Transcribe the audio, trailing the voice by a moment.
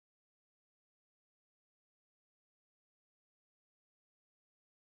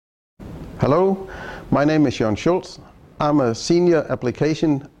Hello, my name is Jørgen Schultz. I'm a Senior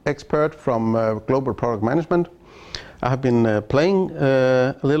Application Expert from Global Product Management. I have been playing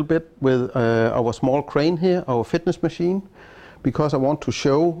a little bit with our small crane here, our fitness machine, because I want to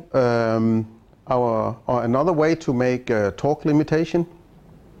show another way to make torque limitation.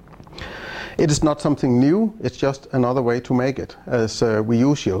 It is not something new, it's just another way to make it, as we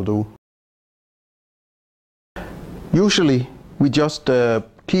usually do. Usually we just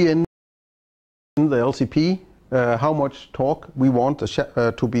key in the LCP how much torque we want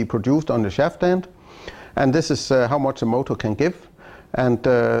to be produced on the shaft end, and this is how much the motor can give, and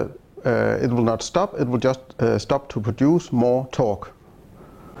it will not stop, it will just stop to produce more torque.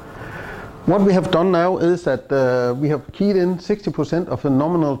 What we have done now is that we have keyed in 60% of the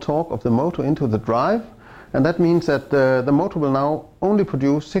nominal torque of the motor into the drive, and that means that the motor will now only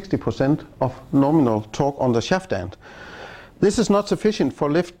produce 60% of nominal torque on the shaft end. This is not sufficient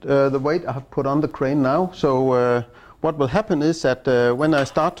for lift the weight I have put on the crane now, so what will happen is that when I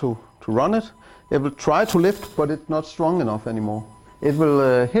start to run it, it will try to lift, but it's not strong enough anymore. It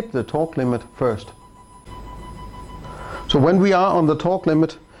will hit the torque limit first. So when we are on the torque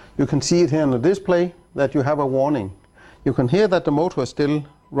limit, you can see it here on the display that you have a warning. You can hear that the motor is still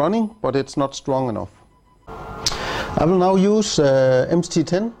running, but it's not strong enough. I will now use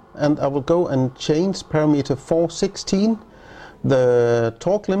MT10, and I will go and change parameter 416, the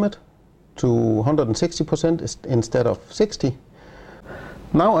torque limit, to 160% instead of 60.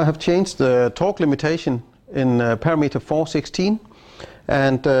 Now I have changed the torque limitation in parameter 416,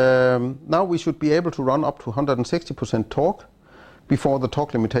 and now we should be able to run up to 160% torque before the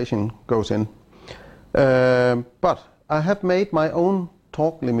torque limitation goes in. But I have made my own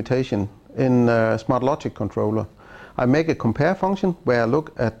torque limitation in Smart Logic controller. I make a compare function where I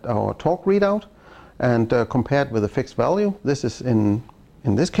look at our torque readout and compare it with a fixed value. This is in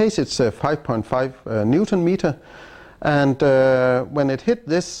this case it's 5.5 Newton meter, and when it hit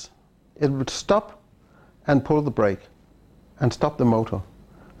this, it would stop and pull the brake and stop the motor.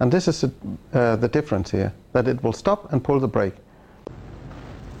 And this is the difference here, that it will stop and pull the brake.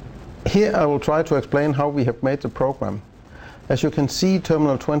 Here I will try to explain how we have made the program. As you can see,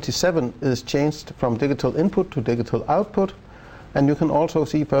 terminal 27 is changed from digital input to digital output, and you can also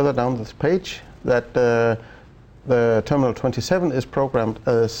see further down this page that the terminal 27 is programmed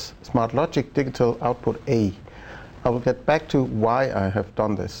as Smart Logic Digital Output A. I will get back to why I have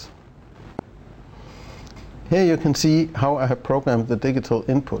done this. Here you can see how I have programmed the digital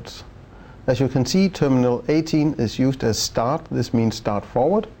inputs. As you can see, terminal 18 is used as start, this means start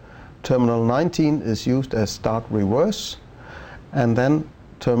forward. Terminal 19 is used as start reverse, and then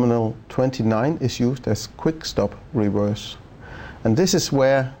terminal 29 is used as quick stop reverse. And this is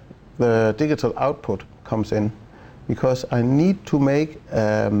where the digital output comes in, because I need to make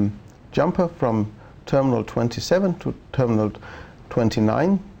a jumper from terminal 27 to terminal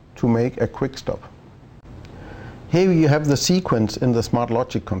 29 to make a quick stop. Here you have the sequence in the Smart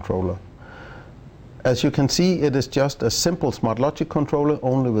Logic controller. As you can see, it is just a simple Smart Logic controller,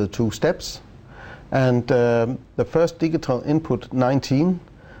 only with 2 steps. And the first digital input 19,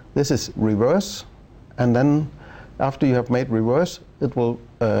 this is reverse, and then after you have made reverse, it will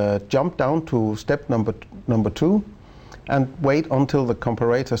jump down to step number 2 and wait until the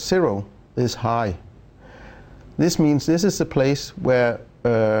comparator 0 is high. This means this is the place where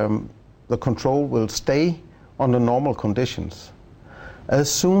the control will stay under normal conditions. As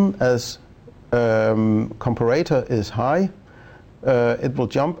soon as comparator is high, it will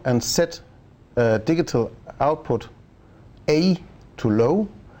jump and set digital output A to low,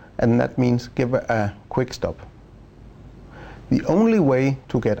 and that means give a quick stop. The only way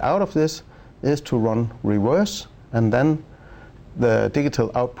to get out of this is to run reverse, and then the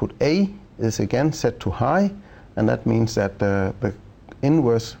digital output A is again set to high, and that means that the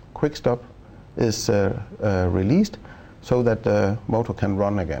inverse quick stop is released so that the motor can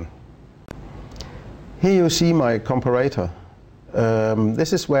run again. Here you see my comparator.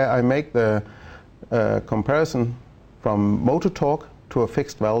 This is where I make the comparison from motor torque to a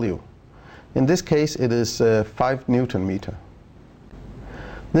fixed value. In this case it is 5 Newton meter.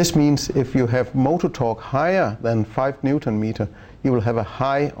 This means if you have motor torque higher than 5 Newton meter, you will have a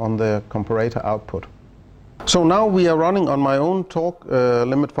high on the comparator output. So now we are running on my own torque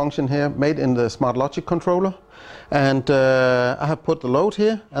limit function here, made in the Smart Logic controller. And I have put the load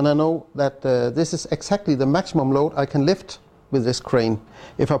here, and I know that this is exactly the maximum load I can lift with this crane.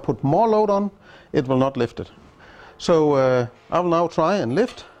 If I put more load on, it will not lift it. So I will now try and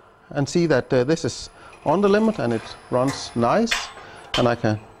lift and see that this is on the limit and it runs nice, and I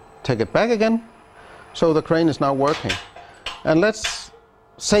can take it back again. So the crane is now working. And let's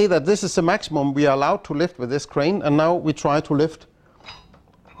say that this is the maximum we are allowed to lift with this crane, and now we try to lift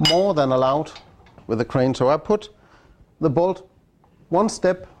more than allowed with the crane. So I put the bolt one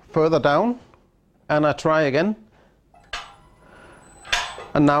step further down and I try again,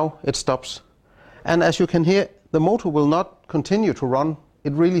 and now it stops. And as you can hear, the motor will not continue to run.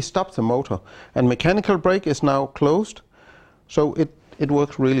 It really stops the motor, and mechanical brake is now closed, so it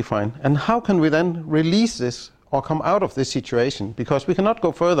works really fine. And how can we then release this or come out of this situation? Because we cannot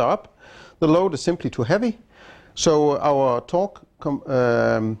go further up. The load is simply too heavy. So our torque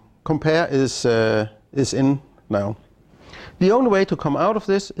compare is in now. The only way to come out of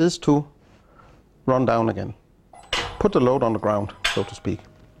this is to run down again. Put the load on the ground, so to speak.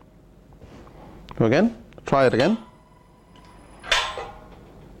 So again, try it again.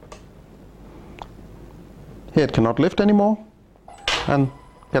 Here it cannot lift anymore, and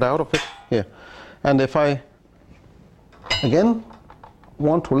get out of it here. And if I again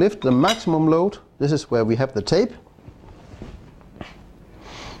want to lift the maximum load, this is where we have the tape.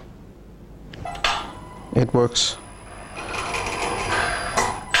 It works.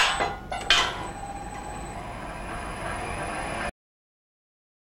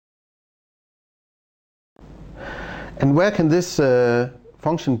 And where can this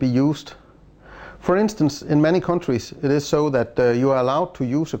function be used? For instance, in many countries it is so that you are allowed to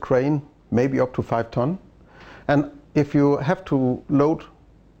use a crane maybe up to 5 tons. And if you have to load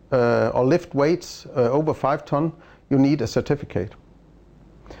or lift weights over 5 tons, you need a certificate.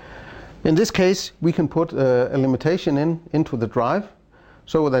 In this case, we can put a limitation into the drive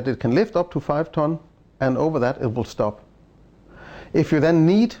so that it can lift up to 5 tons, and over that it will stop. If you then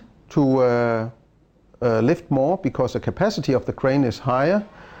need to lift more because the capacity of the crane is higher,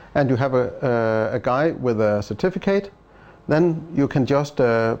 and you have a guy with a certificate, then you can just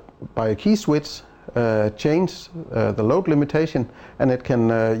by a key switch change the load limitation, and it can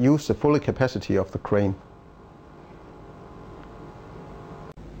use the full capacity of the crane.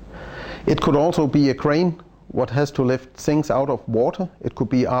 It could also be a crane what has to lift things out of water. It could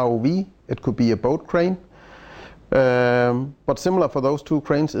be ROV, it could be a boat crane. But similar for those two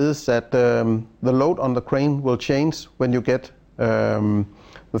cranes is that the load on the crane will change when you get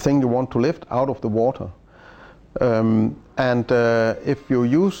the thing you want to lift out of the water. If you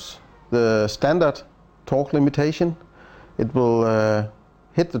use the standard torque limitation, it will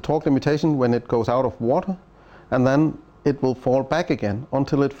hit the torque limitation when it goes out of water, and then it will fall back again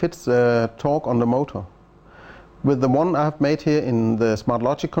until it fits the torque on the motor. With the one I have made here in the Smart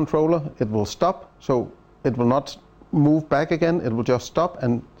Logic controller, it will stop, so it will not move back again. It will just stop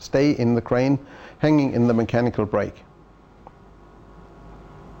and stay in the crane, hanging in the mechanical brake.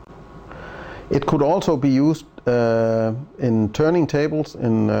 It could also be used in turning tables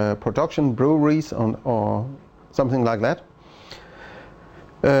in production breweries or something like that.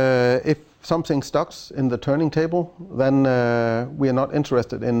 If something stucks in the turning table, then we are not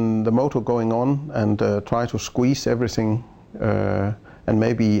interested in the motor going on and try to squeeze everything and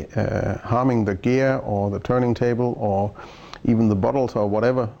maybe harming the gear or the turning table or even the bottles or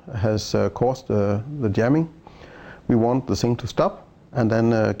whatever has caused the jamming. We want the thing to stop and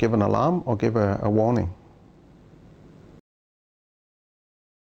then give an alarm or give a warning.